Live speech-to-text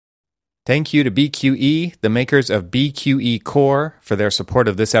Thank you to BQE, the makers of BQE Core, for their support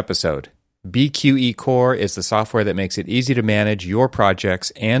of this episode. BQE Core is the software that makes it easy to manage your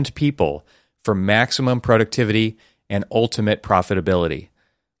projects and people for maximum productivity and ultimate profitability.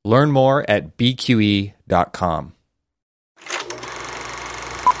 Learn more at bqe.com.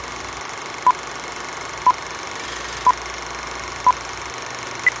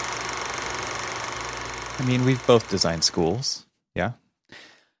 I mean, we've both designed schools, yeah?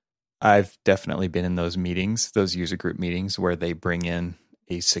 I've definitely been in those meetings, those user group meetings where they bring in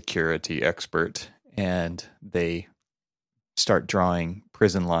a security expert and they start drawing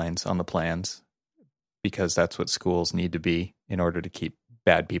prison lines on the plans because that's what schools need to be in order to keep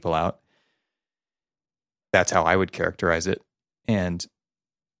bad people out. That's how I would characterize it. And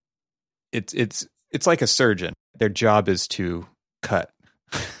it's like a surgeon. Their job is to cut.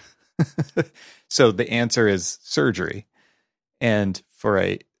 So the answer is surgery. And for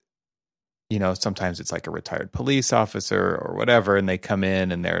sometimes it's like a retired police officer or whatever, and they come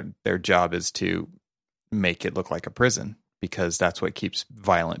in and their job is to make it look like a prison because that's what keeps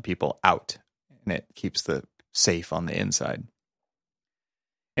violent people out and it keeps the safe on the inside.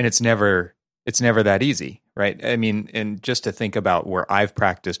 And it's never that easy, right? I mean, and just to think about where I've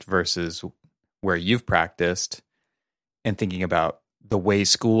practiced versus where you've practiced and thinking about the way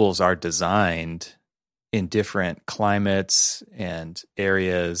schools are designed in different climates and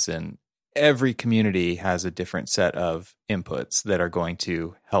areas, and every community has a different set of inputs that are going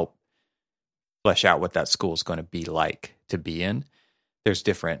to help flesh out what that school is going to be like to be in. There's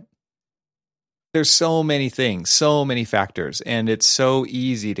so many things, so many factors, and it's so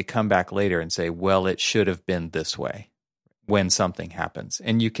easy to come back later and say, well, it should have been this way when something happens.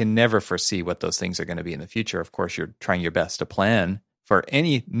 And you can never foresee what those things are going to be in the future. Of course, you're trying your best to plan for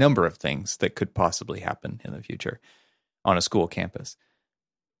any number of things that could possibly happen in the future on a school campus.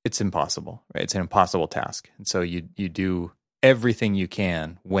 It's impossible, right? It's an impossible task. And so you do everything you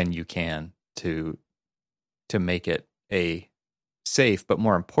can when you can to make it a safe, but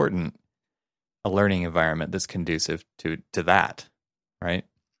more important, a learning environment that's conducive to that, right?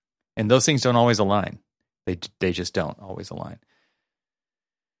 And those things don't always align. They just don't always align.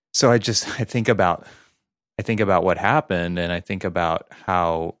 So I think about what happened, and I think about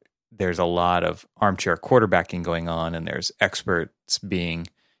how there's a lot of armchair quarterbacking going on, and there's experts being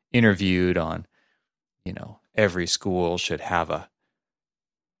interviewed on, every school should have a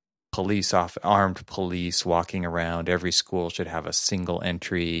armed police walking around. Every school should have a single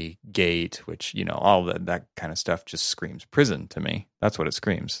entry gate, which, all that kind of stuff just screams prison to me. That's what it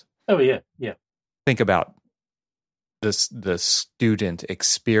screams. Oh, yeah. Yeah. Think about the student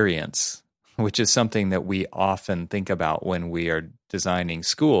experience, which is something that we often think about when we are designing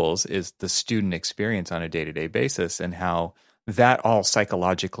schools, is the student experience on a day-to-day basis and how that all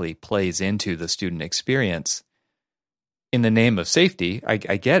psychologically plays into the student experience in the name of safety. I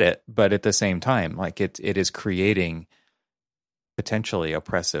get it, but at the same time, like it is creating potentially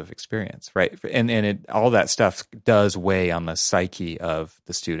oppressive experience, right? And all that stuff does weigh on the psyche of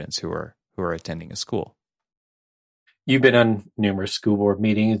the students who are attending a school. You've been on numerous school board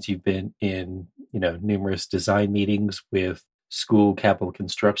meetings. You've been in, numerous design meetings with school capital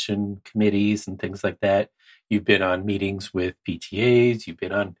construction committees and things like that. You've been on meetings with PTAs. You've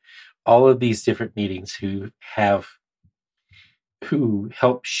been on all of these different meetings who help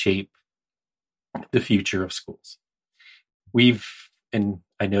shape the future of schools. And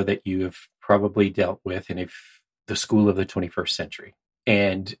I know that you have probably dealt with the school of the 21st century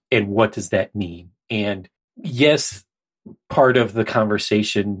and what does that mean? And yes, part of the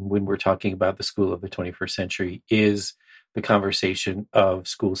conversation when we're talking about the school of the 21st century is the conversation of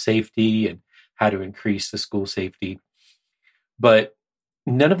school safety and how to increase the school safety. But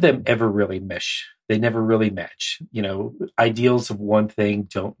none of them ever really mesh. They never really match. Ideals of one thing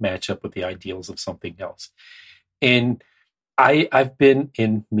don't match up with the ideals of something else. And I've been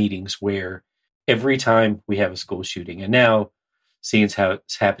in meetings where every time we have a school shooting, and now seeing how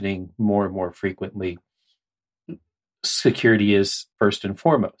it's happening more and more frequently, security is first and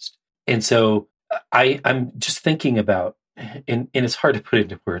foremost. And so I'm just thinking about, and it's hard to put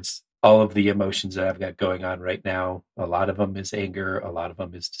into words, all of the emotions that I've got going on right now. A lot of them is anger. A lot of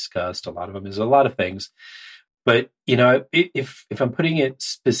them is disgust. A lot of them is a lot of things. But, if I'm putting it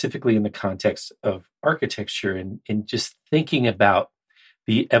specifically in the context of architecture and just thinking about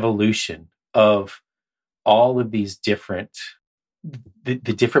the evolution of all of these different, the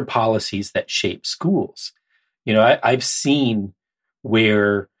different policies that shape schools, I've seen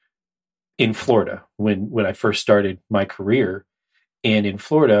where in Florida, when I first started my career, and in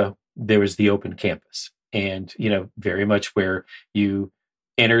Florida, there was the open campus. And, very much where you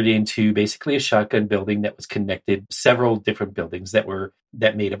entered into basically a shotgun building that was connected, several different buildings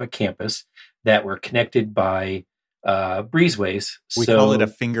that made up a campus that were connected by breezeways. We call it a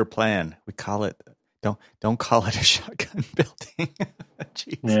finger plan. We call it don't call it a shotgun building.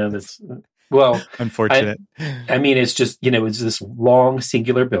 Yeah, that's well, unfortunate. I mean, it's just, it's this long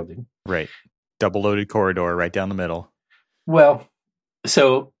singular building, right? Double loaded corridor right down the middle. Well,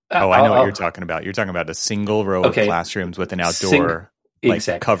 so I know what you're talking about. You're talking about a single row of classrooms with an outdoor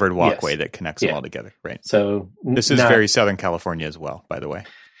covered walkway that connects them all together, right? So this is very Southern California as well, by the way.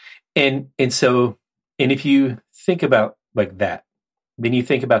 And if you think about like that, then you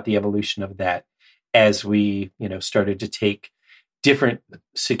think about the evolution of that as we, started to take different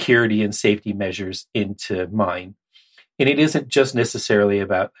security and safety measures into mind. And it isn't just necessarily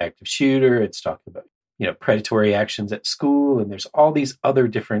about active shooter. It's talking about, predatory actions at school. And there's all these other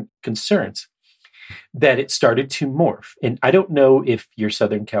different concerns that it started to morph. And I don't know if your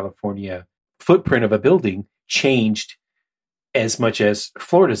Southern California footprint of a building changed as much as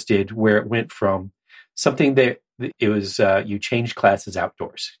Florida's did, where it went from something that it was, you changed classes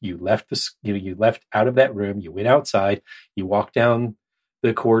outdoors. You left you left out of that room, you went outside, you walked down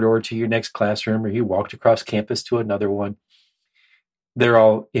the corridor to your next classroom, or you walked across campus to another one. They're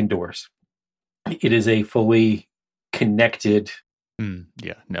all indoors. It is a fully connected.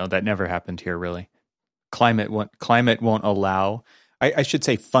 No, that never happened here, really. Climate won't allow, I should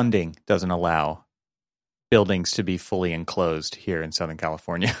say funding doesn't allow buildings to be fully enclosed here in Southern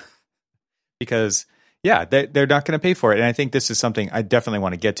California. Because, they're not going to pay for it. And I think this is something I definitely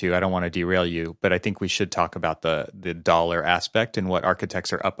want to get to. I don't want to derail you, but I think we should talk about the dollar aspect and what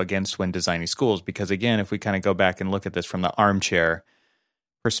architects are up against when designing schools. Because again, if we kind of go back and look at this from the armchair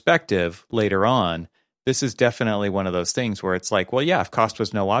perspective later on, this is definitely one of those things where it's like, well, if cost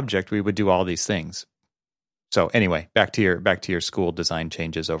was no object, we would do all these things. So anyway, back to your school design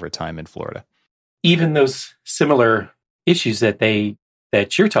changes over time in Florida. Even those similar issues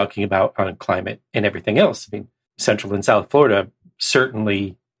that you're talking about on climate and everything else. I mean, Central and South Florida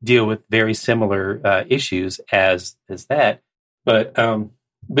certainly deal with very similar issues as that. But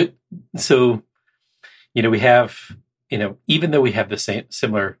so, we have, even though we have the same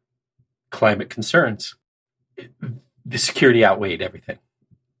similar climate concerns, the security outweighed everything.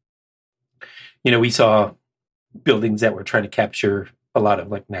 We saw buildings that were trying to capture a lot of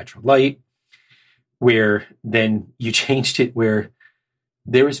like natural light, where then you changed it where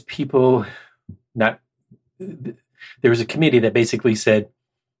there was there was a committee that basically said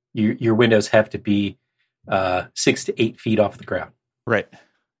your windows have to be 6 to 8 feet off the ground. Right.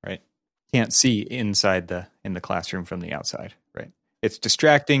 Can't see inside in the classroom from the outside. Right. It's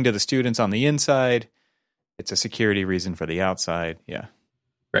distracting to the students on the inside. It's a security reason for the outside. Yeah.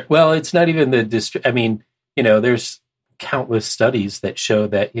 Right. Well, it's not even there's countless studies that show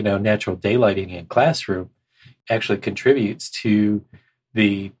that, natural daylighting in classroom actually contributes to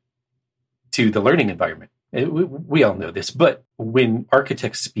the learning environment. We all know this, but when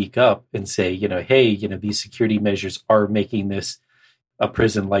architects speak up and say, hey, these security measures are making this a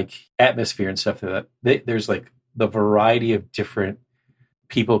prison-like atmosphere and stuff like that, there's like the variety of different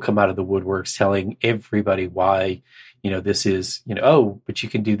people come out of the woodworks telling everybody why, this is, but you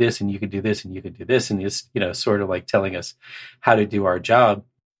can do this and you can do this and you can do this. And it's, sort of like telling us how to do our job.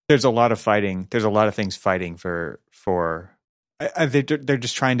 There's a lot of fighting. There's a lot of things fighting for they're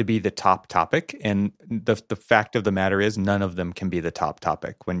just trying to be the top topic. And the fact of the matter is none of them can be the top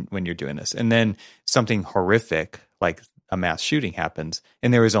topic when you're doing this. And then something horrific like a mass shooting happens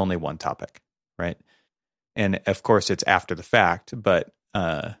and there is only one topic, right? And of course it's after the fact, but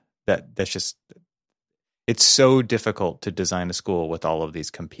that's just, it's so difficult to design a school with all of these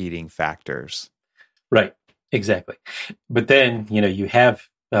competing factors. Right. Exactly. But then, you have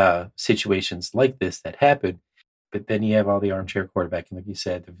situations like this that happen, but then you have all the armchair quarterbacking, like you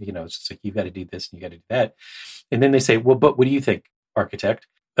said, it's just like, you've got to do this and you got to do that. And then they say, well, but what do you think, architect?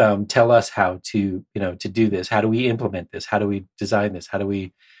 Tell us how to do this. How do we implement this? How do we design this? How do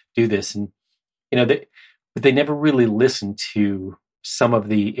we do this? And, but they never really listen to some of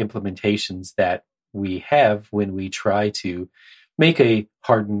the implementations that we have when we try to make a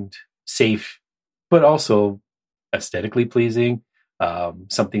hardened, safe, but also aesthetically pleasing,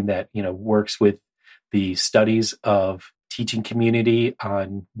 something that, works with the studies of teaching community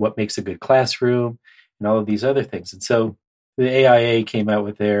on what makes a good classroom and all of these other things. And so the AIA came out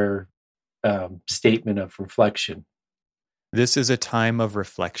with their statement of reflection. This is a time of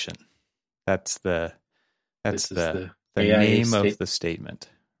reflection. That's the name of the statement,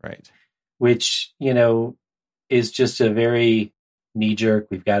 right? Which, is just a very knee-jerk,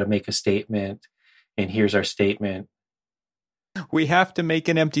 we've got to make a statement, and here's our statement. We have to make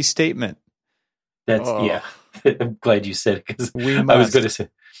an empty statement. Yeah. I'm glad you said it, because I was going to say,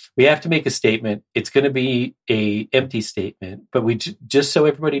 we have to make a statement. It's going to be a empty statement, but we just so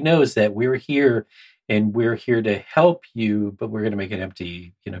everybody knows that we're here and we're here to help you, but we're going to make an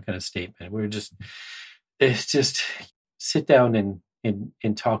empty, kind of statement. It's just sit down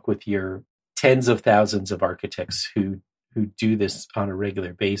and talk with your tens of thousands of architects who do this on a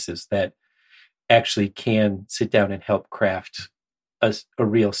regular basis, that actually can sit down and help craft a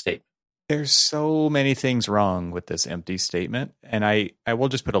real statement. There's so many things wrong with this empty statement, and I will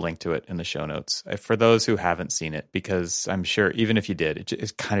just put a link to it in the show notes for those who haven't seen it, because I'm sure even if you did,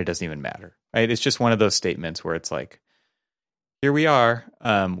 it kind of doesn't even matter, right? It's just one of those statements where it's like, here we are,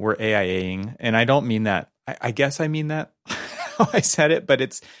 we're AIAing, and I don't mean that. I guess I mean that how I said it, but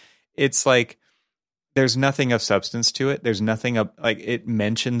it's like there's nothing of substance to it. There's nothing of, like, it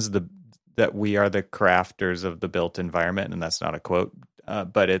mentions that we are the crafters of the built environment, and that's not a quote.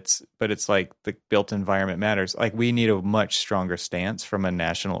 But it's like the built environment matters. Like, we need a much stronger stance from a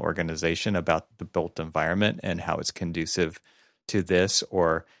national organization about the built environment and how it's conducive to this,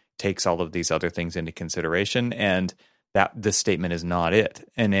 or takes all of these other things into consideration. And that this statement is not it.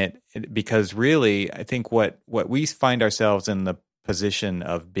 And because really, I think what we find ourselves in the position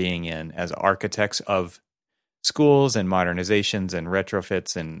of being in as architects of schools and modernizations and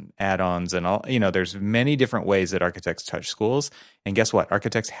retrofits and add-ons and all, there's many different ways that architects touch schools. And guess what?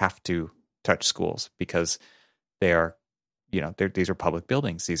 Architects have to touch schools because they are, these are public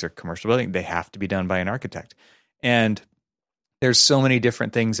buildings. These are commercial buildings. They have to be done by an architect. And there's so many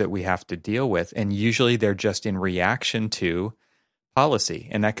different things that we have to deal with. And usually they're just in reaction to policy.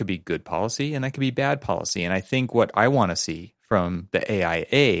 And that could be good policy and that could be bad policy. And I think what I want to see from the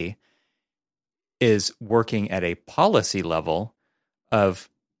AIA is working at a policy level of,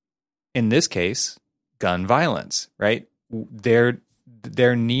 in this case, gun violence, right? There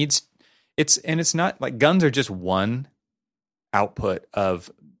needs, it's not like guns are just one output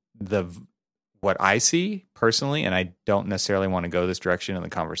of what I see personally, and I don't necessarily want to go this direction in the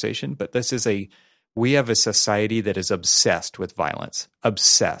conversation, but we have a society that is obsessed with violence.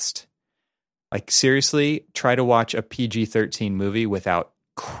 Obsessed. Like, seriously, try to watch a PG-13 movie without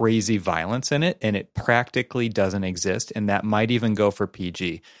crazy violence in it, and it practically doesn't exist. And that might even go for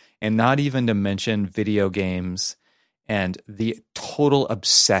PG. And not even to mention video games and the total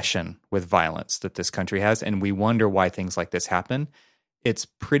obsession with violence that this country has. And we wonder why things like this happen. It's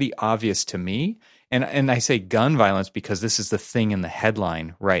pretty obvious to me. And I say gun violence because this is the thing in the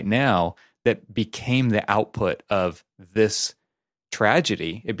headline right now that became the output of this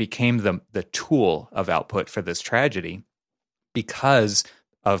tragedy. It became the tool of output for this tragedy because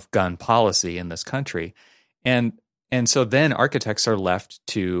of gun policy in this country. And so then architects are left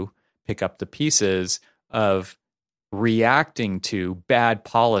to pick up the pieces of reacting to bad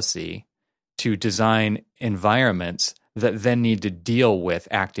policy to design environments that then need to deal with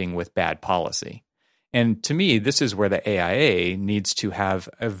acting with bad policy. And to me, this is where the AIA needs to have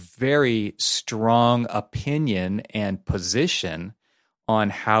a very strong opinion and position on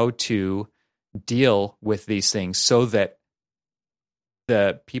how to deal with these things so that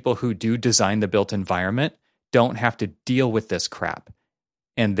the people who do design the built environment don't have to deal with this crap.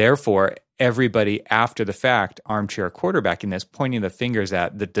 And therefore, everybody after the fact, armchair quarterbacking this, pointing the fingers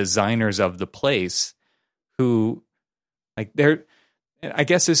at the designers of the place who, like, I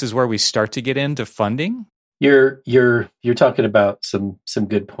guess this is where we start to get into funding. You're talking about some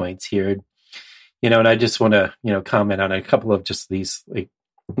good points here. And I just want to, comment on a couple of just these like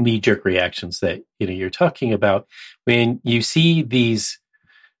knee-jerk reactions that, you're talking about when you see these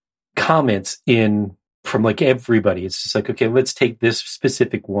comments from like everybody. It's just like, okay, let's take this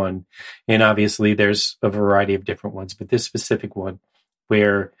specific one. And obviously there's a variety of different ones, but this specific one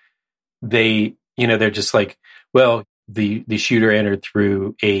where they're just like, well, the shooter entered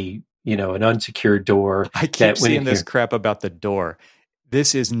through an unsecured door. I keep seeing this crap about the door.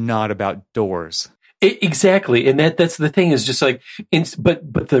 This is not about doors. Exactly. And that's the thing is just like,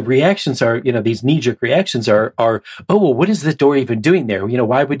 but the reactions are, these knee-jerk reactions are, oh, well, what is the door even doing there?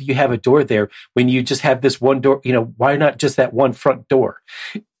 Why would you have a door there when you just have this one door? Why not just that one front door?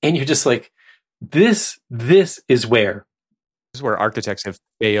 And you're just like, this is where architects have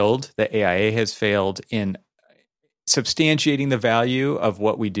failed. The AIA has failed in substantiating the value of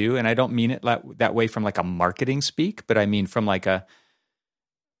what we do. And I don't mean it that way from like a marketing speak, but I mean from like a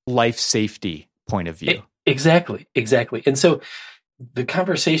life safety point of view. Exactly. And so the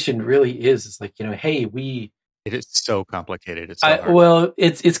conversation really is like, hey, it is so complicated. It's so hard. Well,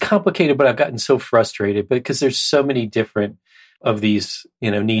 it's complicated, but I've gotten so frustrated because there's so many different of these,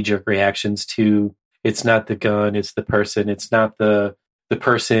 knee-jerk reactions to it's not the gun, it's the person, it's not the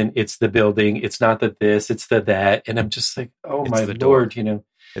person, it's the building, it's not the this, it's the that. And I'm just like, oh It's my the Lord, door. you know,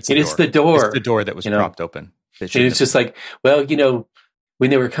 It's it the is door. the door. It's the door that was you know, propped open. That and shouldn't it's have just like, well, you know, when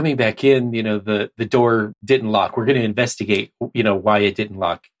they were coming back in, you know, the door didn't lock. We're going to investigate, you know, why it didn't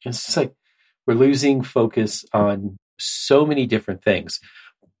lock. And it's just like, we're losing focus on so many different things.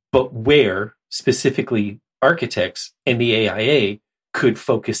 But where specifically architects and the AIA could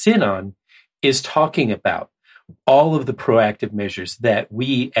focus in on is talking about all of the proactive measures that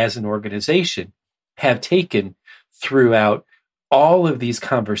we as an organization have taken throughout all of these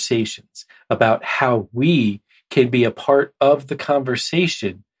conversations about how we can be a part of the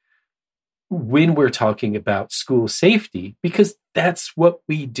conversation when we're talking about school safety, because that's what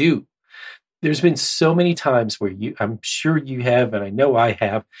we do. There's been so many times where I'm sure you have, and I know I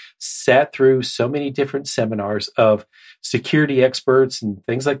have, sat through so many different seminars of security experts and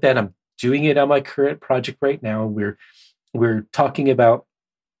things like that. I'm doing it on my current project right now. We're talking about,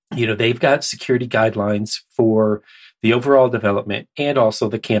 you know, they've got security guidelines for the overall development and also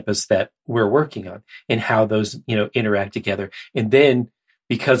the campus that we're working on and how those, you know, interact together. And then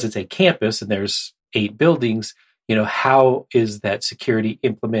because it's a campus and there's 8 buildings, you know, how is that security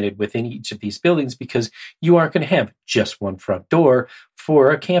implemented within each of these buildings? Because you aren't going to have just one front door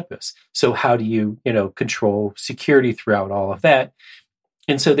for a campus. So how do you, you know, control security throughout all of that?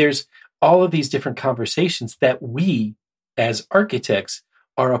 And so there's all of these different conversations that we as architects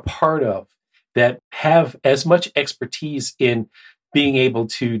are a part of, that have as much expertise in being able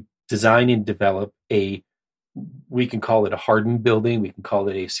to design and develop we can call it a hardened building, we can call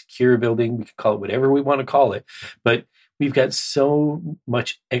it a secure building, we can call it whatever we want to call it. But we've got so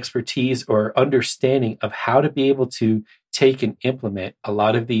much expertise or understanding of how to be able to take and implement a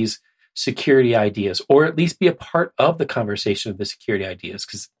lot of these security ideas, or at least be a part of the conversation of the security ideas.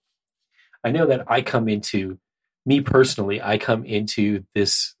 Because I know that I come into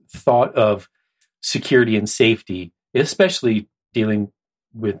this thought of security and safety, especially dealing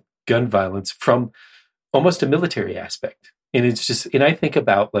with gun violence, from almost a military aspect. And it's just, and I think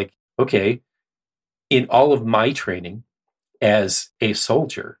about like, okay, in all of my training as a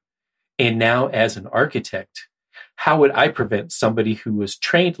soldier and now as an architect, how would I prevent somebody who was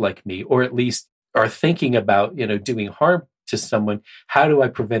trained like me, or at least are thinking about, you know, doing harm to someone? How do I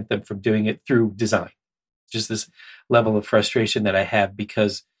prevent them from doing it through design? Just this level of frustration that I have,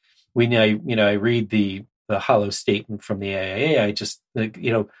 because when I read the hollow statement from the AIA, I just, like,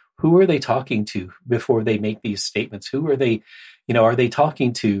 you know, who are they talking to before they make these statements? Who are they, you know, are they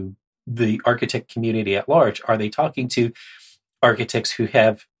talking to the architect community at large? Are they talking to architects who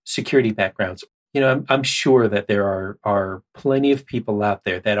have security backgrounds? You know, I'm sure that there are plenty of people out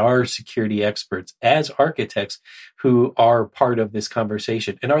there that are security experts as architects who are part of this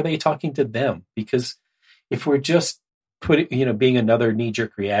conversation. And are they talking to them? Because if we're just being another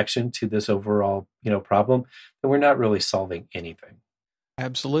knee-jerk reaction to this overall, you know, problem, then we're not really solving anything.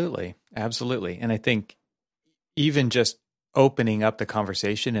 Absolutely. Absolutely. And I think even just opening up the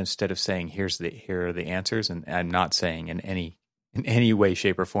conversation instead of saying, here are the answers. And I'm not saying in any way,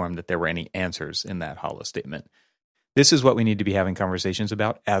 shape, or form that there were any answers in that hollow statement. This is what we need to be having conversations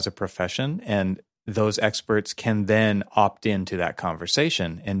about as a profession. And those experts can then opt into that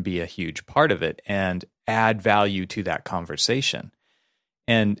conversation and be a huge part of it and add value to that conversation.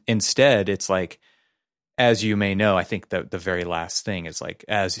 And instead, it's like, as you may know, I think the very last thing is like,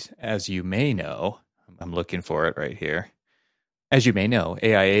 as you may know, I'm looking for it right here. As you may know,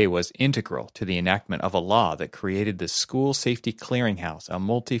 AIA was integral to the enactment of a law that created the School Safety Clearinghouse, a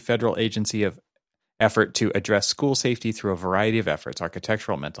multi-federal agency of effort to address school safety through a variety of efforts: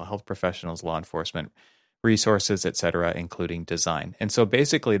 architectural, mental health professionals, law enforcement, resources, etc., including design. And so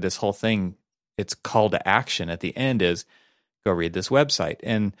basically this whole thing, its call to action at the end is, go read this website.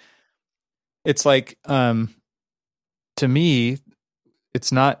 And it's like, to me,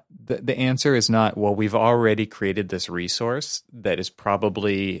 it's not, the answer is not, well, we've already created this resource that is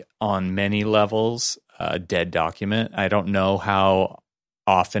probably on many levels a dead document. I don't know how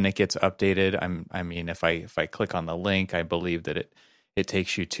often it gets updated. I mean, if I click on the link, I believe that it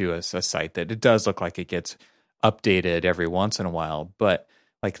takes you to a site that it does look like it gets updated every once in a while. But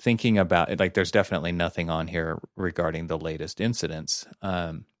like thinking about it, like there's definitely nothing on here regarding the latest incidents.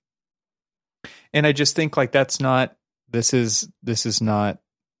 And I just think like this is not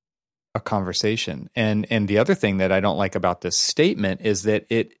a conversation. And the other thing that I don't like about this statement is that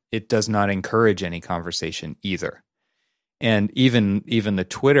it does not encourage any conversation either. And even the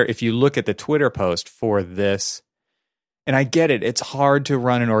Twitter, if you look at the Twitter post for this, and I get it, it's hard to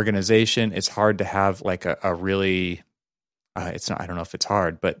run an organization. It's hard to have like a really it's not, I don't know if it's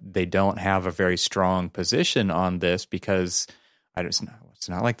hard, but they don't have a very strong position on this because it's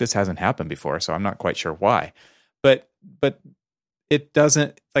not like this hasn't happened before. So I'm not quite sure why, but it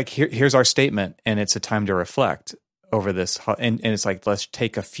doesn't, like, here's our statement, and it's a time to reflect over this. And it's like, let's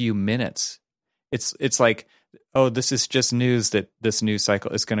take a few minutes. It's like, oh, this is just news that this news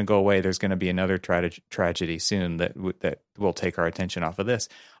cycle is going to go away. There's going to be another tragedy soon that will take our attention off of this.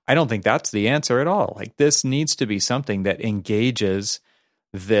 I don't think that's the answer at all. Like, this needs to be something that engages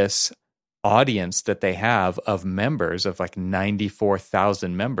this audience that they have of members, of like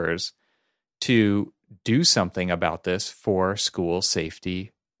 94,000 members, to do something about this for school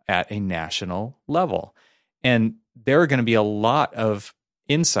safety at a national level. And there are going to be a lot of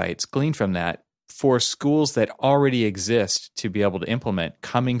insights gleaned from that for schools that already exist to be able to implement,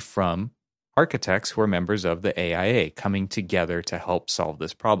 coming from architects who are members of the AIA, coming together to help solve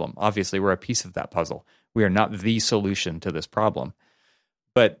this problem. Obviously, we're a piece of that puzzle. We are not the solution to this problem.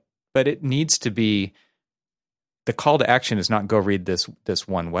 But it needs to be, the call to action is not go read this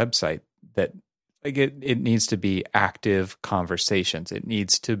one website. That, like, it needs to be active conversations. It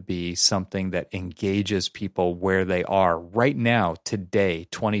needs to be something that engages people where they are right now, today,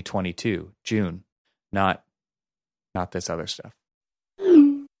 2022, June, not this other stuff.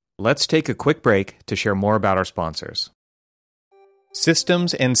 Let's take a quick break to share more about our sponsors.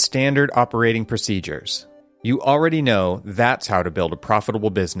 Systems and standard operating procedures. You already know that's how to build a profitable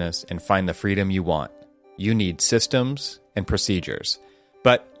business and find the freedom you want. You need systems and procedures.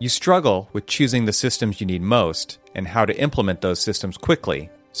 But you struggle with choosing the systems you need most and how to implement those systems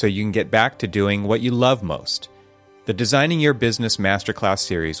quickly so you can get back to doing what you love most. The Designing Your Business Masterclass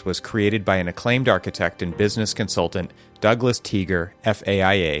series was created by an acclaimed architect and business consultant, Douglas Teager,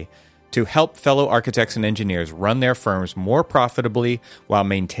 FAIA, to help fellow architects and engineers run their firms more profitably while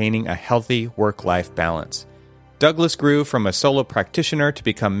maintaining a healthy work-life balance. Douglas grew from a solo practitioner to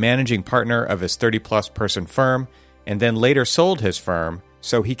become managing partner of his 30-plus person firm, and then later sold his firm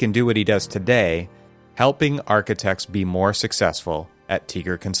so he can do what he does today, helping architects be more successful at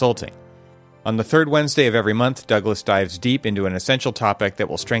Teager Consulting. On the third Wednesday of every month, Douglas dives deep into an essential topic that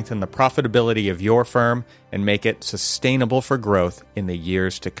will strengthen the profitability of your firm and make it sustainable for growth in the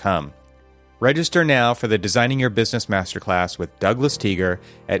years to come. Register now for the Designing Your Business Masterclass with Douglas Teager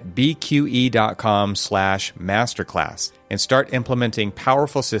at bqe.com/masterclass and start implementing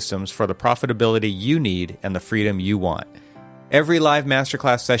powerful systems for the profitability you need and the freedom you want. Every live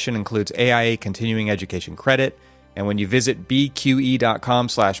masterclass session includes AIA continuing education credit, and when you visit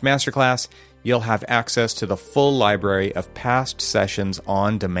bqe.com/masterclass, you'll have access to the full library of past sessions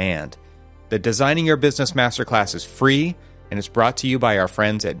on demand. The Designing Your Business Masterclass is free, and it's brought to you by our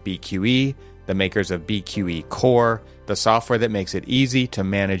friends at BQE, the makers of BQE Core, the software that makes it easy to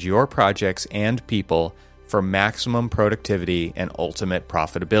manage your projects and people for maximum productivity and ultimate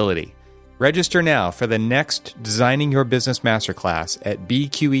profitability. Register now for the next Designing Your Business Masterclass at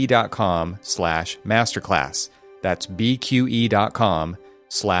bqe.com/masterclass. That's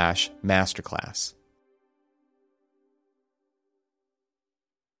bqe.com/masterclass.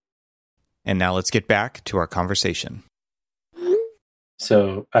 And now let's get back to our conversation.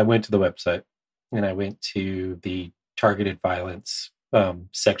 So I went to the website and I went to the targeted violence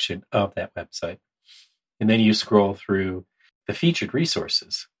section of that website. And then you scroll through the featured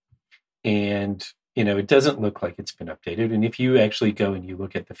resources. And, it doesn't look like it's been updated. And if you actually go and you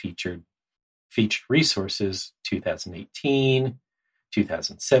look at the featured resources, 2018,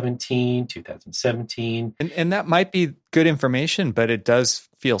 2017, 2017. And that might be good information, but it does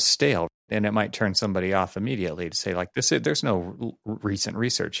feel stale. And it might turn somebody off immediately to say, like, there's no recent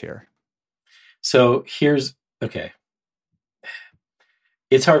research here. So okay.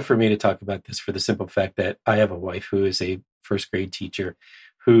 It's hard for me to talk about this for the simple fact that I have a wife who is a first grade teacher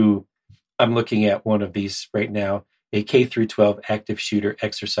who I'm looking at one of these right now, a K through 12 active shooter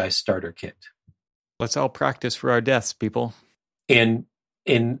exercise starter kit. Let's all practice for our deaths, people. And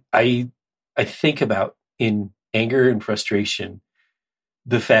I think about, in anger and frustration,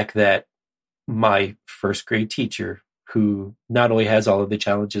 the fact that my first grade teacher, who not only has all of the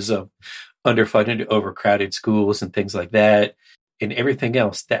challenges of underfunded, overcrowded schools and things like that, and everything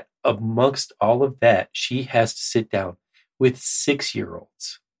else, that amongst all of that, she has to sit down with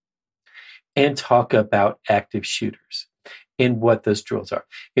 6-year-olds and talk about active shooters and what those drills are.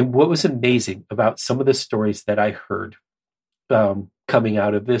 And what was amazing about some of the stories that I heard coming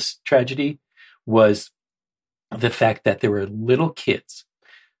out of this tragedy was the fact that there were little kids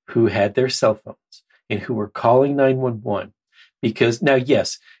who had their cell phones and who were calling 911 because now,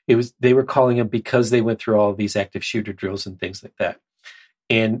 yes, they were calling them because they went through all of these active shooter drills and things like that.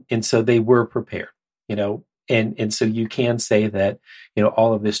 And so they were prepared, And so you can say that,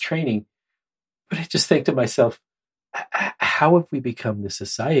 all of this training, but I just think to myself, how have we become the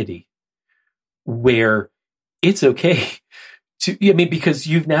society where it's okay because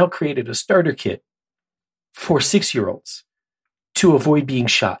you've now created a starter kit for 6-year-olds to avoid being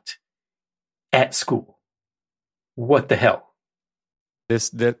shot at school. What the hell?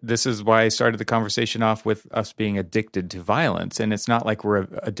 This is why I started the conversation off with us being addicted to violence. And it's not like we're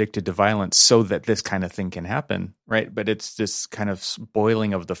addicted to violence so that this kind of thing can happen, right? But it's this kind of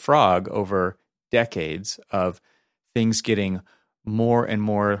boiling of the frog over decades of things getting more and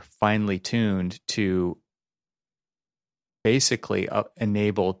more finely tuned to basically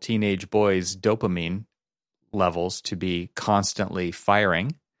enable teenage boys' dopamine levels to be constantly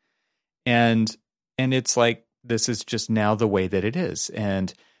firing. And it's like, this is just now the way that it is.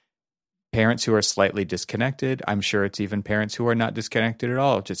 And parents who are slightly disconnected, I'm sure it's even parents who are not disconnected at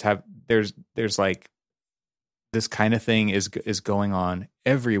all, just there's like this kind of thing is going on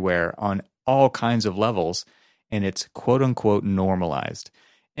everywhere on all kinds of levels, and it's quote unquote normalized.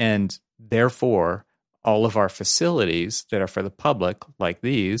 And therefore, all of our facilities that are for the public, like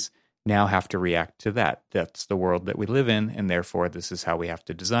these, now have to react to that. That's the world that we live in, and therefore this is how we have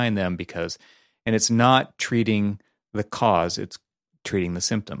to design them and it's not treating the cause, it's treating the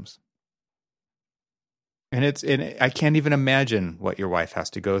symptoms. And I can't even imagine what your wife has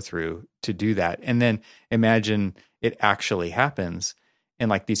to go through to do that. And then imagine it actually happens, and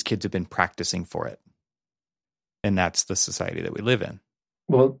like these kids have been practicing for it. And that's the society that we live in.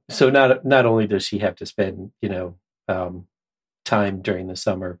 Well, so not only does she have to spend, time during the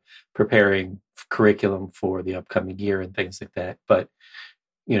summer preparing curriculum for the upcoming year and things like that, but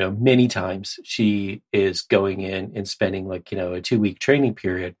many times she is going in and spending a 2-week training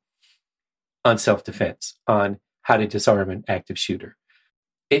period on self-defense, on how to disarm an active shooter.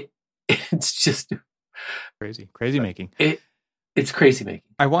 It's just crazy making. It's crazy making.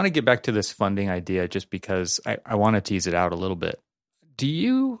 I want to get back to this funding idea just because I want to tease it out a little bit.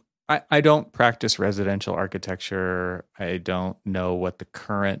 I don't practice residential architecture. I don't know what the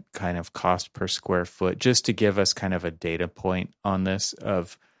current kind of cost per square foot, just to give us kind of a data point on this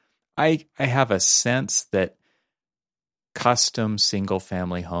I have a sense that custom single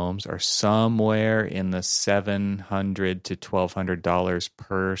family homes are somewhere in the $700 to $1,200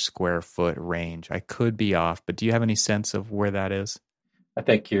 per square foot range. I could be off, but do you have any sense of where that is? I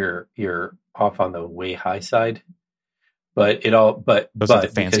think you're off on the way high side. But those are the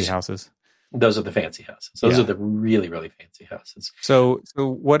fancy houses. Those are the fancy houses. Those are the really, really fancy houses. So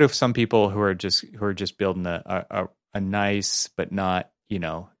what if some people who are just building a nice but not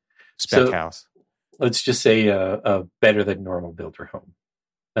spec house? Let's just say a better than normal builder home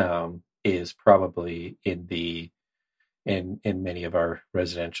is probably in many of our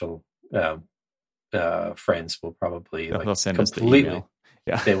residential friends will probably they'll send completely. Us the email.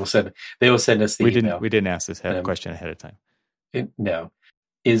 Yeah, they will send us the email. We didn't ask this question ahead of time. No,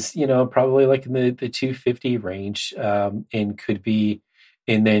 is probably like in the 250 range, and could be,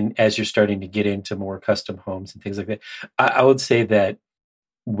 and then as you're starting to get into more custom homes and things like that, I would say that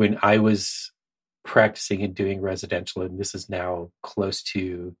when I was practicing and doing residential, and this is now close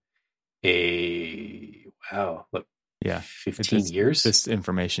to 15 years. This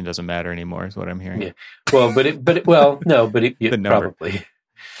information doesn't matter anymore, is what I'm hearing. Yeah. Well, probably.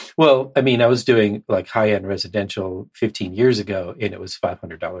 Well, I mean, I was doing like high-end residential 15 years ago, and it was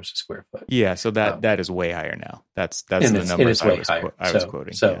 $500 a square foot. Yeah, so that is way higher now. That's the numbers I was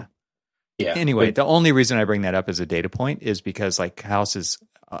quoting. So, yeah. Anyway, the only reason I bring that up as a data point is because like houses,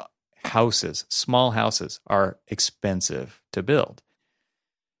 small houses are expensive to build.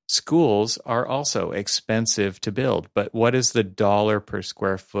 Schools are also expensive to build, but what is the dollar per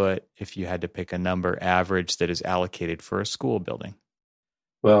square foot if you had to pick a number average that is allocated for a school building?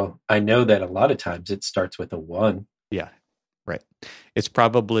 Well, I know that a lot of times it starts with a 1. Yeah, right. It's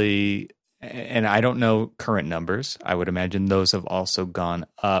probably, and I don't know current numbers. I would imagine those have also gone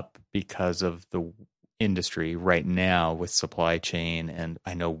up because of the industry right now with supply chain, and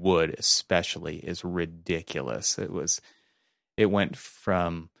I know wood especially is ridiculous. It went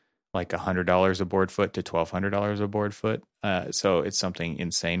from like $100 a board foot to $1,200 a board foot. So it's something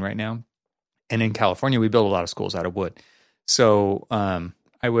insane right now. And in California, we build a lot of schools out of wood. So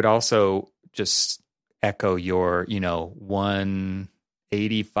I would also just echo your,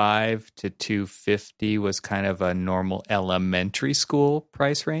 185 to 250 was kind of a normal elementary school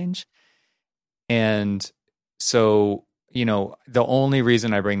price range. And so, the only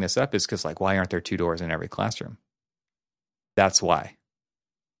reason I bring this up is because, like, why aren't there 2 doors in every classroom? That's why.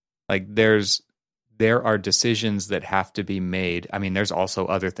 Like, there are decisions that have to be made. I mean, there's also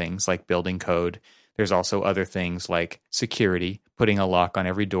other things like building code. There's also other things like security, putting a lock on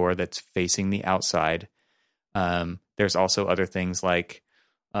every door that's facing the outside. There's also other things like,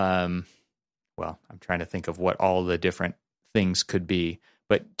 I'm trying to think of what all the different things could be,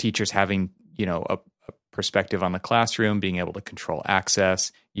 but teachers having, a perspective on the classroom, being able to control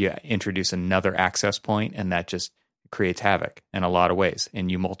access. You introduce another access point, and that just creates havoc in a lot of ways.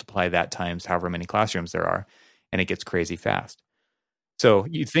 And you multiply that times however many classrooms there are, and it gets crazy fast. So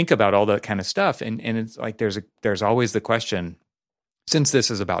you think about all that kind of stuff, and it's like there's always the question, since this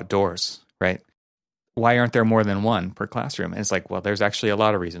is about doors, right? Why aren't there more than one per classroom? And it's like, well, there's actually a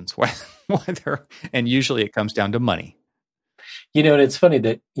lot of reasons why there, and usually it comes down to money. And it's funny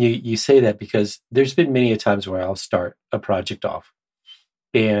that you say that, because there's been many a times where I'll start a project off,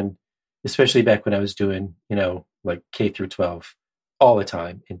 and especially back when I was doing, like K through 12 all the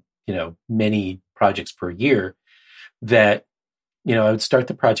time, and, many projects per year, that I would start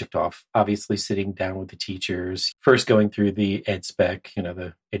the project off, obviously sitting down with the teachers, first going through the ed spec,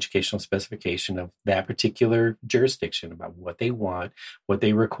 the educational specification of that particular jurisdiction, about what they want, what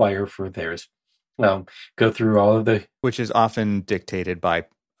they require for theirs. Go through all of the... Which is often dictated by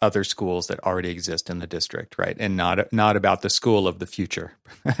other schools that already exist in the district, right? And not about the school of the future.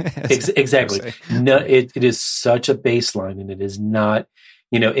 Exactly. No, it is such a baseline, and it is not...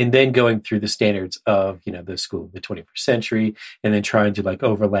 and then going through the standards of, the school of the 21st century, and then trying to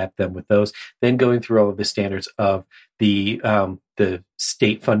overlap them with those, then going through all of the standards of the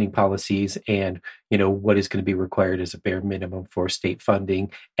state funding policies, and, what is going to be required as a bare minimum for state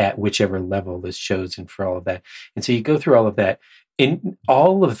funding at whichever level is chosen for all of that. And so you go through all of that, and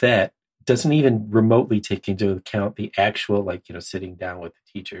all of that doesn't even remotely take into account the actual, sitting down with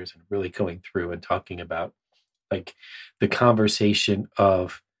the teachers and really going through and talking about the conversation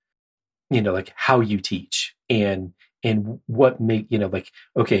of, how you teach, and what make,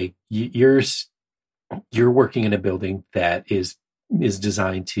 okay, you're working in a building that is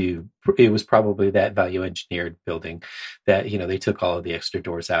designed to, it was probably that value engineered building that, they took all of the extra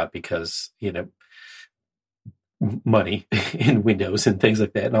doors out because, money in windows and things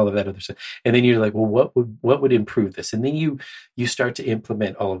like that, and all of that other stuff. And then you're like, well, what would improve this? And then you start to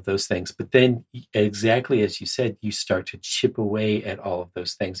implement all of those things. But then, exactly as you said, you start to chip away at all of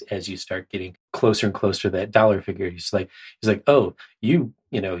those things as you start getting closer and closer to that dollar figure. It's like, oh, you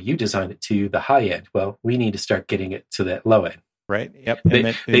designed it to the high end. Well, we need to start getting it to that low end. Right. Yep.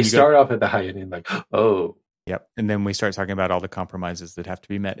 They start off at the high end and like, oh. Yep. And then we start talking about all the compromises that have to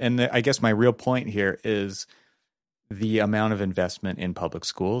be met. And I guess my real point here is, the amount of investment in public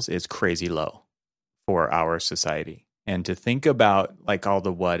schools is crazy low for our society. And to think about all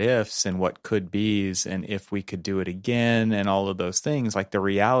the what ifs and what could be's, and if we could do it again and all of those things, the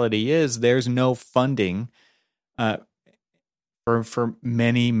reality is there's no funding for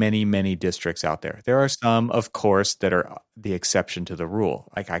many, many, many districts out there. There are some, of course, that are the exception to the rule.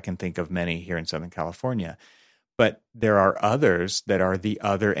 I can think of many here in Southern California, but there are others that are the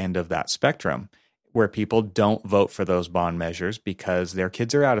other end of that spectrum, where people don't vote for those bond measures because their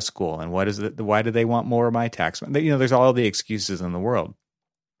kids are out of school. And what is it? Why do they want more of my tax money? There's all the excuses in the world.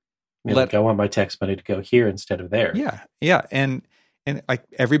 I want my tax money to go here instead of there. Yeah. Yeah. And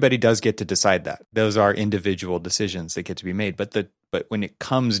everybody does get to decide that. Those are individual decisions that get to be made. But when it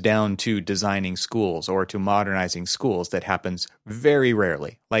comes down to designing schools or to modernizing schools, that happens very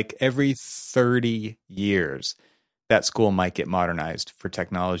rarely. Every 30 years, that school might get modernized for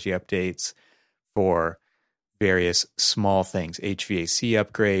technology updates, for various small things, HVAC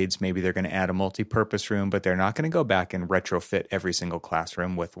upgrades. Maybe they're going to add a multi-purpose room, but they're not going to go back and retrofit every single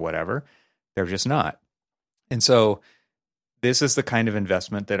classroom with whatever. They're just not. And so this is the kind of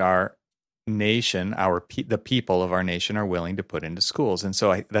investment that our nation, the people of our nation are willing to put into schools. And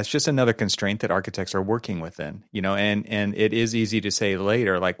so that's just another constraint that architects are working within, and it is easy to say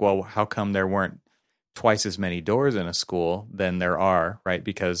later, well, how come there weren't twice as many doors in a school than there are, right?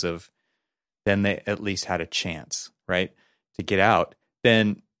 Because then they at least had a chance, right, to get out.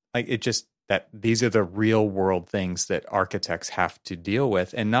 Then that these are the real world things that architects have to deal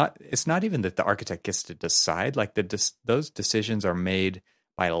with. And it's not even that the architect gets to decide, those decisions are made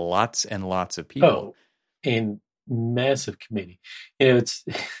by lots and lots of people. Oh, in massive committee. It's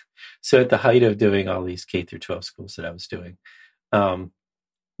so at the height of doing all these K through 12 schools that I was doing,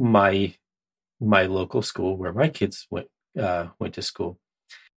 my local school where my kids went to school,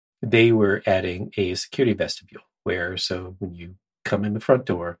 they were adding a security vestibule so when you come in the front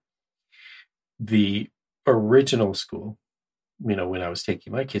door, the original school, when I was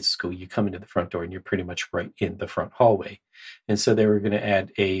taking my kids to school, you come into the front door and you're pretty much right in the front hallway. And so they were going to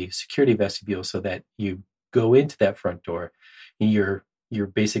add a security vestibule so that you go into that front door and you're you're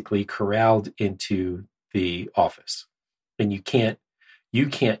basically corralled into the office, and you can't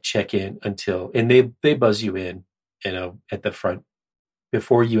check in until, and they buzz you in, at the front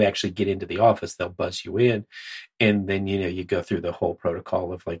before you actually get into the office. They'll buzz you in, and then you go through the whole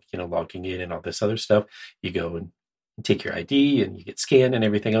protocol of like logging in and all this other stuff. You go and take your ID and you get scanned and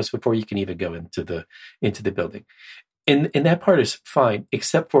everything else before you can even go into the building. And that part is fine,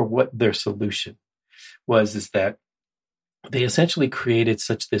 except for what their solution was, is that they essentially created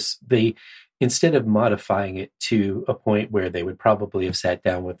they, instead of modifying it to a point where they would probably have sat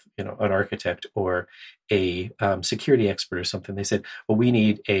down with an architect or a security expert or something, they said, well, we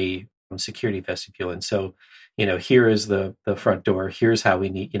need a security vestibule, and so here is the front door, here's how we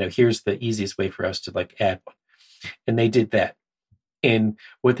need, here's the easiest way for us to like add one. And they did that. And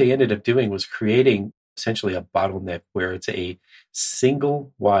what they ended up doing was creating essentially a bottleneck where it's a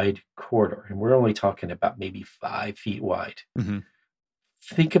single wide corridor. And we're only talking about maybe 5 feet wide. Mm-hmm.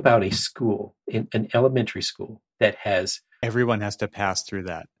 Think about a school, an elementary school that has... Everyone has to pass through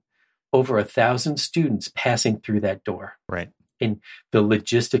that. Over 1,000 students passing through that door. Right. And the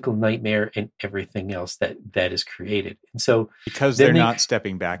logistical nightmare and everything else that is created. And so because they're not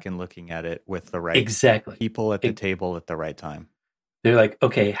stepping back and looking at it with the right people at the table at the right time. They're like,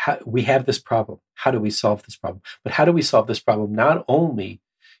 okay, we have this problem. How do we solve this problem? But how do we solve this problem? Not only,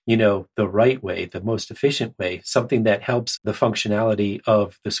 the right way, the most efficient way, something that helps the functionality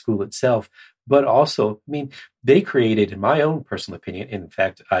of the school itself, but also, they created, in my own personal opinion, in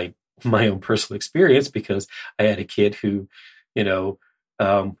fact, my own personal experience, because I had a kid who, they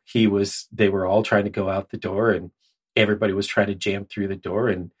were all trying to go out the door, and everybody was trying to jam through the door,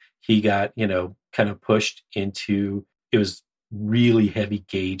 and he got, kind of pushed into, it was really heavy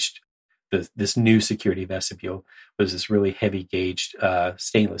gauged. This new security vestibule was this really heavy gauged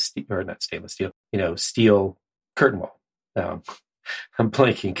stainless steel, or not stainless steel, steel curtain wall. I'm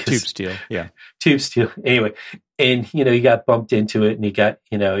blanking. Tube steel, yeah. Tube steel. Anyway, and he got bumped into it, and he got,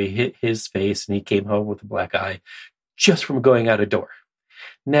 he hit his face, and he came home with a black eye just from going out a door.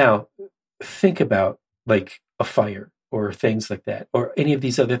 Now, think about like a fire or things like that, or any of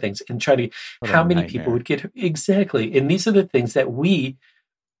these other things, and try to, how many people would get exactly. And these are the things that we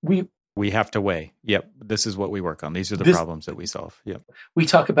have to weigh. Yep. This is what we work on. These are the problems that we solve. Yep. We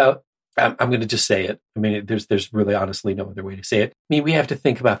talk about, I'm going to just say it. There's really honestly no other way to say it. We have to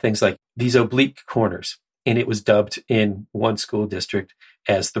think about things like these oblique corners, and it was dubbed in one school district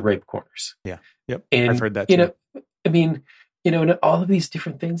as the rape corners. Yeah. Yep. And I've heard that too. And all of these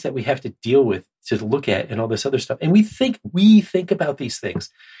different things that we have to deal with, to look at, and all this other stuff. And we think about these things.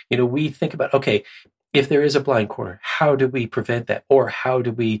 We think about, okay, if there is a blind corner, how do we prevent that? Or how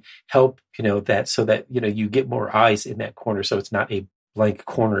do we help, that, so that, you get more eyes in that corner, so it's not a blank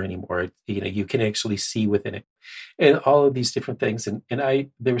corner anymore. You can actually see within it, and all of these different things. And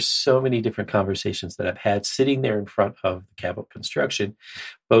there were so many different conversations that I've had sitting there in front of the Cabot construction,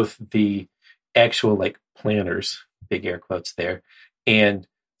 both the actual like planners, big air quotes there, and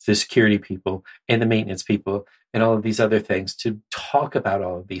the security people and the maintenance people and all of these other things, to talk about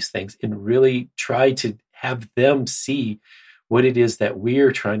all of these things and really try to have them see what it is that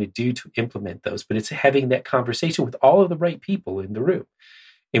we're trying to do to implement those. But it's having that conversation with all of the right people in the room.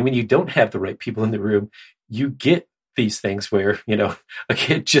 And when you don't have the right people in the room, you get these things where, a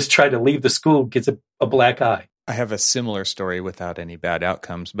kid just tried to leave the school, gets a black eye. I have a similar story without any bad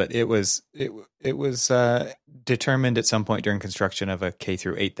outcomes, but it was determined at some point during construction of a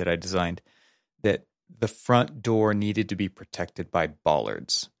K-8 that I designed that the front door needed to be protected by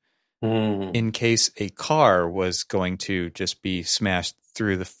bollards in case a car was going to just be smashed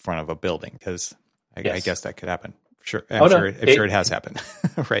through the front of a building, because I guess that could happen. Sure, I'm sure it has happened.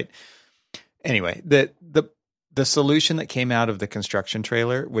 Right. Anyway, the solution that came out of the construction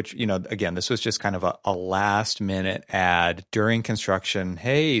trailer, which, again, this was just kind of a last minute ad during construction.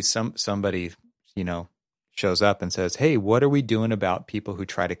 Hey, somebody, shows up and says, hey, what are we doing about people who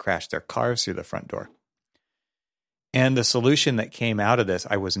try to crash their cars through the front door? And the solution that came out of this,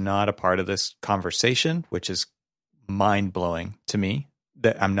 I was not a part of this conversation, which is mind blowing to me,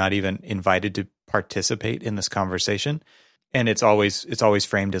 that I'm not even invited to participate in this conversation. And it's always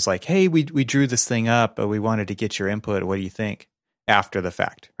framed as like, hey, we drew this thing up, but we wanted to get your input. What do you think? After the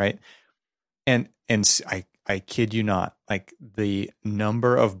fact, right? And I kid you not, like the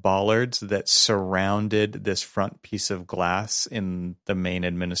number of bollards that surrounded this front piece of glass in the main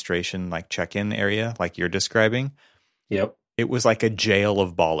administration, like check-in area, like you're describing. Yep. It was like a jail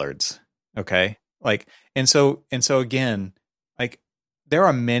of bollards. Okay. Like, and so again, like there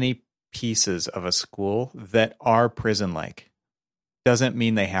are many pieces of a school that are prison-like. Doesn't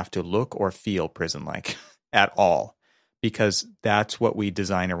mean they have to look or feel prison-like at all. because that's what we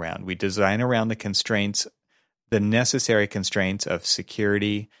design around. We design around the constraints, the necessary constraints of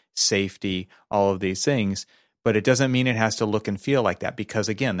security, safety, all of these things. But it doesn't mean it has to look and feel like that, because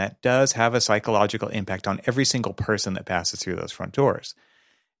again, that does have a psychological impact on every single person that passes through those front doors.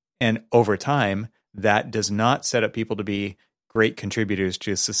 And over time, that does not set up people to be great contributors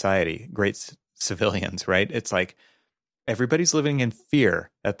to society, great civilians, right? It's like everybody's living in fear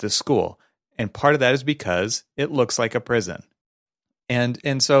at this school. And part of that is because it looks like a prison.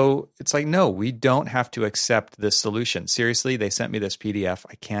 And so it's like, no, we don't have to accept this solution. Seriously, they sent me this PDF.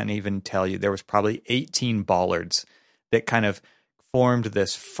 I can't even tell you. There was probably 18 bollards that kind of formed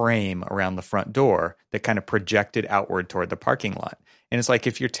this frame around the front door that kind of projected outward toward the parking lot. And it's like,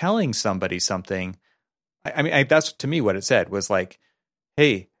 if you're telling somebody something, I mean, that's to me what it said was like,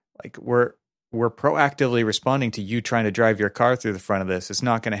 hey, like we're proactively responding to you trying to drive your car through the front of this. It's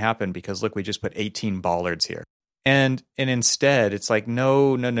not going to happen because look, we just put 18 bollards here. And instead, it's like,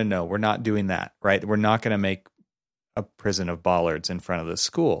 no, we're not doing that, right? We're not going to make a prison of bollards in front of the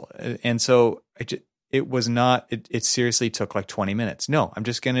school. And so it seriously took like 20 minutes. No, I'm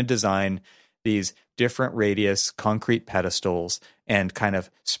just going to design these different radius concrete pedestals and kind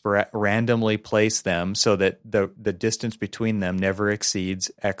of randomly place them so that the distance between them never exceeds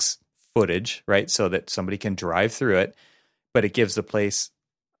X footage, right? So that somebody can drive through it, but it gives the place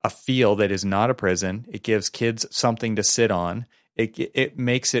a feel that is not a prison. It gives kids something to sit on. It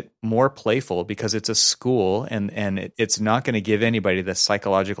makes it more playful because it's a school, and it's not going to give anybody the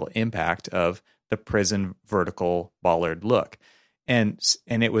psychological impact of the prison vertical bollard look. And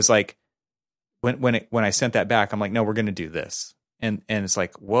it was like when I sent that back, I'm like, no, we're going to do this. And it's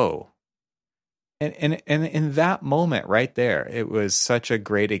like, whoa. And in that moment right there, it was such a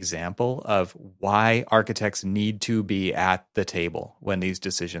great example of why architects need to be at the table when these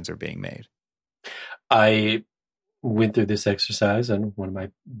decisions are being made. I went through this exercise on one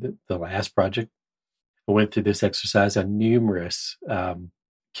of the last project. I went through this exercise on numerous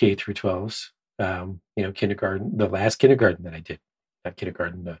K through 12s, kindergarten, the last kindergarten that I did, not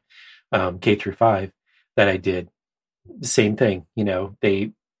kindergarten, K through 5 that I did. Same thing,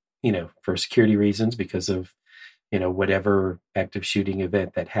 they, for security reasons, because of, whatever active shooting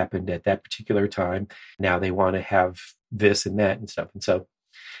event that happened at that particular time. Now they want to have this and that and stuff. And so,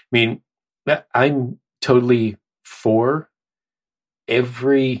 I mean, I'm totally for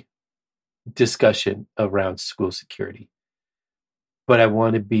every discussion around school security, but I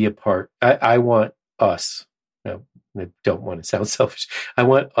want to be a part. I want us, I don't want to sound selfish. I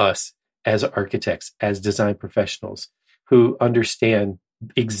want us as architects, as design professionals who understand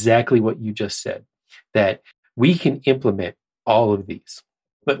exactly what you just said, that we can implement all of these.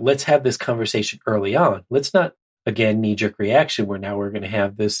 But let's have this conversation early on. Let's not, again, knee-jerk reaction where now we're going to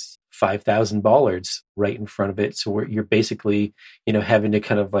have this 5,000 bollards right in front of it. So you're basically, having to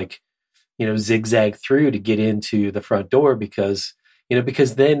kind of like, zigzag through to get into the front door because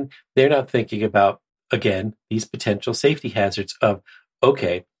then they're not thinking about, again, these potential safety hazards of,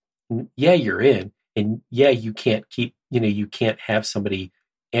 okay, yeah, you're in, and yeah, you can't you can't have somebody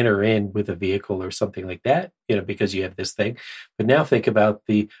enter in with a vehicle or something like that, because you have this thing. But now think about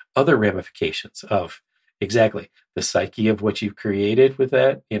the other ramifications of exactly the psyche of what you've created with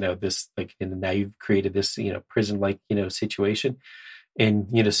that, this like, and now you've created this, prison-like, situation.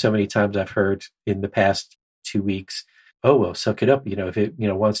 And, so many times I've heard in the past 2 weeks, oh, well, suck it up. If it,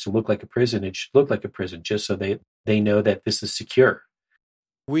 wants to look like a prison, it should look like a prison just so they know that this is secure.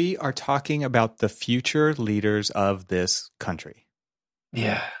 We are talking about the future leaders of this country.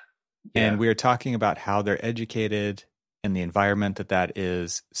 Yeah. And we are talking about how they're educated and the environment that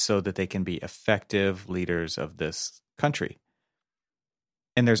is so that they can be effective leaders of this country.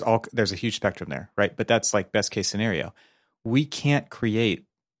 And there's a huge spectrum there, right? But that's like best case scenario. We can't create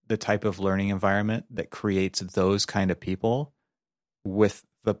the type of learning environment that creates those kind of people with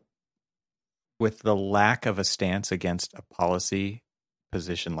the lack of a stance against a policy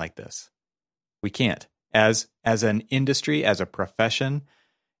position like this. We can't. As an industry, as a profession,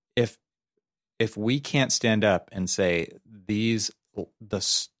 if we can't stand up and say the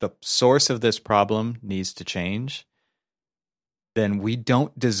source of this problem needs to change, then we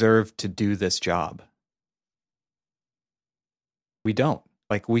don't deserve to do this job. We don't.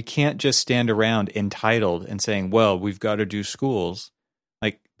 Like, we can't just stand around entitled and saying, well, we've got to do schools,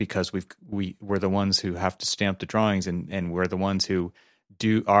 like, because we're the ones who have to stamp the drawings and we're the ones who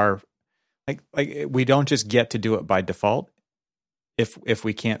do our like we don't just get to do it by default if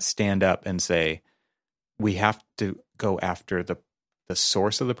we can't stand up and say we have to go after the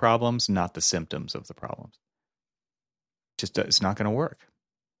source of the problems, not the symptoms of the problems. Just it's not going to work.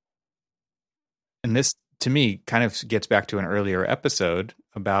 And this to me, kind of gets back to an earlier episode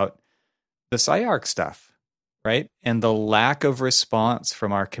about the SCI-Arc stuff, right? And the lack of response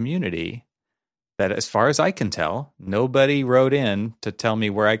from our community that, as far as I can tell, nobody wrote in to tell me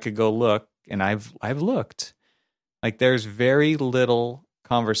where I could go look, and I've looked. Like, there's very little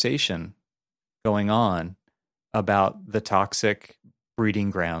conversation going on about the toxic breeding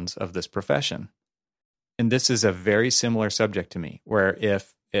grounds of this profession. And this is a very similar subject to me, where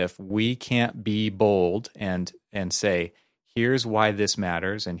if we can't be bold and say, here's why this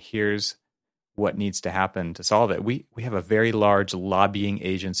matters and here's what needs to happen to solve it. We have a very large lobbying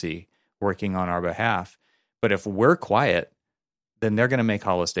agency working on our behalf. But if we're quiet, then they're going to make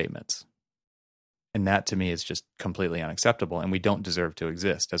hollow statements. And that, to me, is just completely unacceptable. And we don't deserve to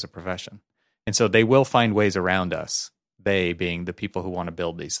exist as a profession. And so they will find ways around us, they being the people who want to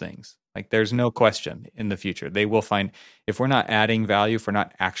build these things. Like, there's no question in the future. They will find, if we're not adding value, if we're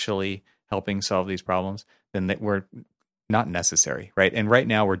not actually helping solve these problems, then we're not necessary, right? And right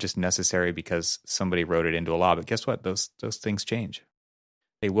now we're just necessary because somebody wrote it into a law. But guess what? Those things change.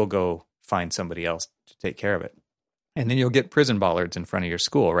 They will go find somebody else to take care of it. And then you'll get prison bollards in front of your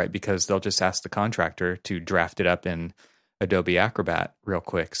school, right? Because they'll just ask the contractor to draft it up in Adobe Acrobat real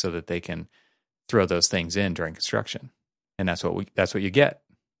quick so that they can throw those things in during construction. And that's what you get.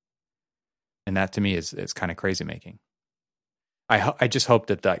 And that, to me, is kind of crazy making. I just hope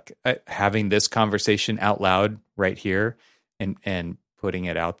that having this conversation out loud right here and putting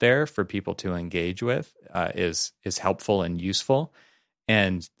it out there for people to engage with is helpful and useful,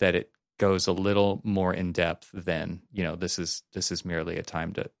 and that it goes a little more in depth than, this is merely a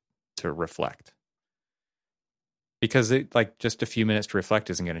time to reflect. Because just a few minutes to reflect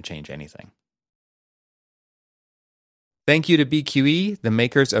isn't going to change anything. Thank you to BQE, the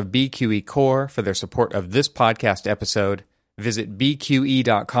makers of BQE Core, for their support of this podcast episode. Visit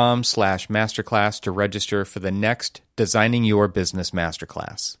bqe.com/masterclass to register for the next Designing Your Business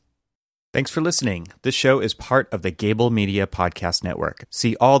Masterclass. Thanks for listening. This show is part of the Gable Media Podcast Network.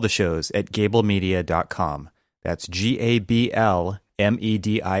 See all the shows at gablemedia.com. That's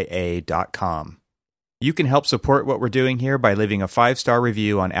GABLMEDIA.com. You can help support what we're doing here by leaving a 5-star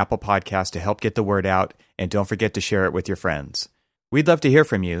review on Apple Podcasts to help get the word out, and don't forget to share it with your friends. We'd love to hear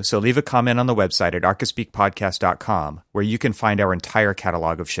from you, so leave a comment on the website at archispeakpodcast.com, where you can find our entire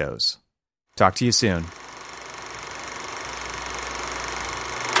catalog of shows. Talk to you soon.